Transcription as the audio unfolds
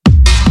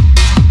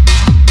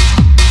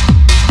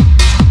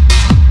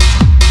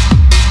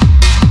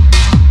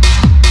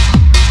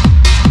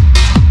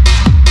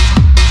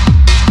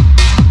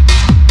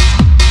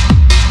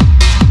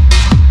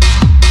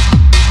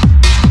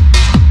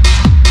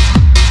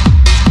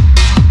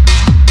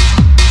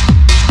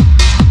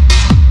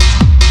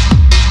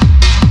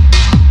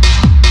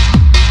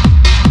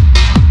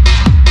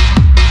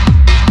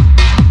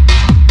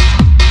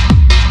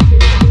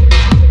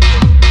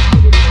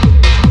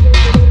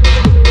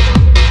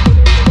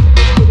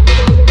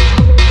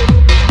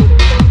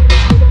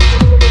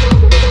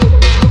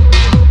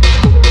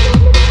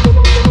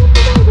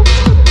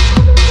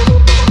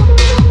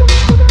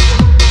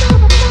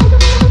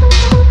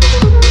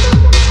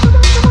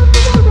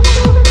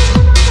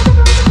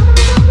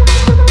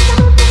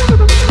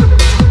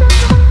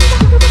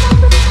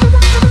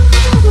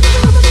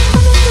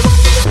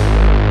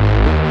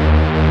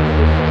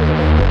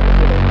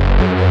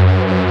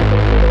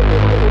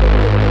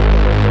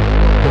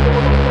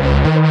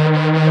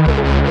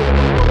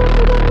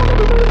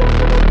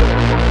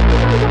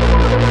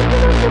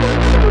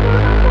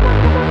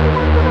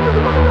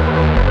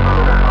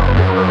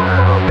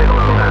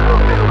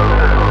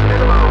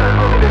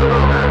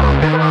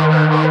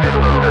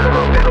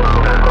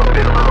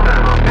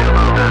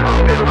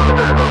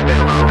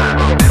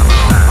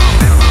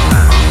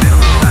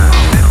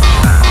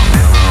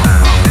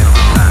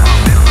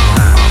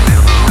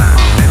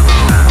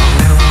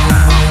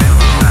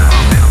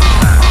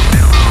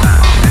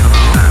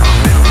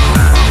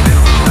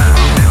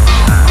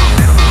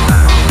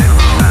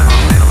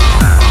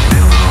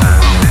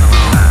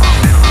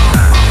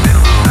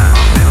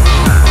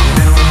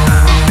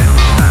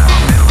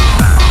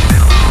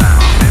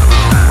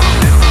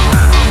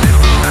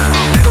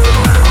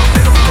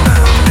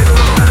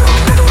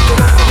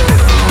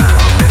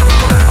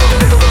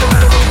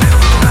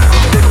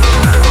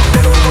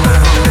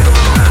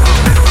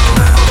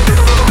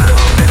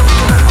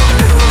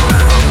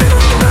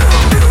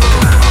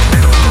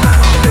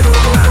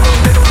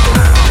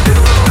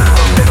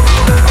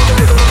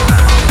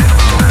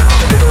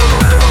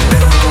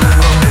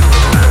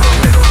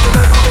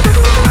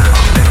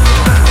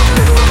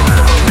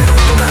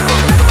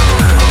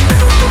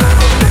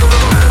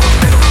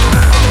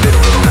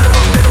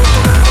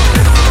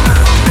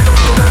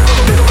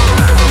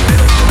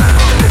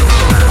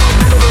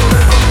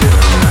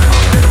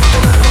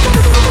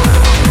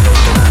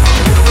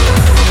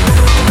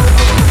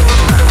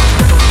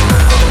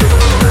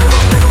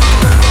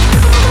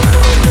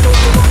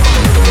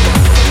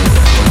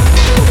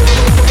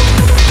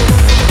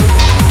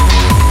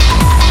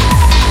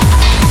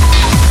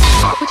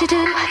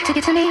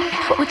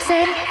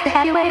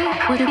away?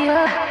 Would you give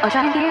up or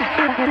try and give?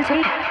 Would I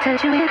hesitate to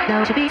let you in?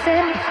 No, to be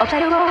said or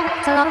play a role.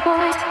 Tell all the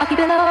boys I'll keep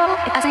it low.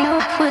 If I say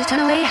no, would you turn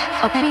away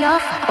or play me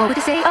off? Or would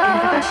you say, oh,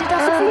 never brush it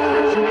off?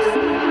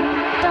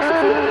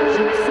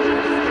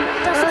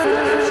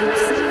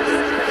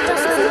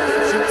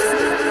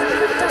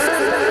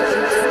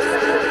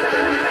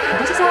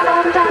 This is how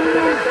I'm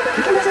dying.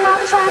 You can listen all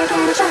and try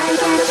again, try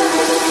again,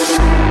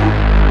 try again.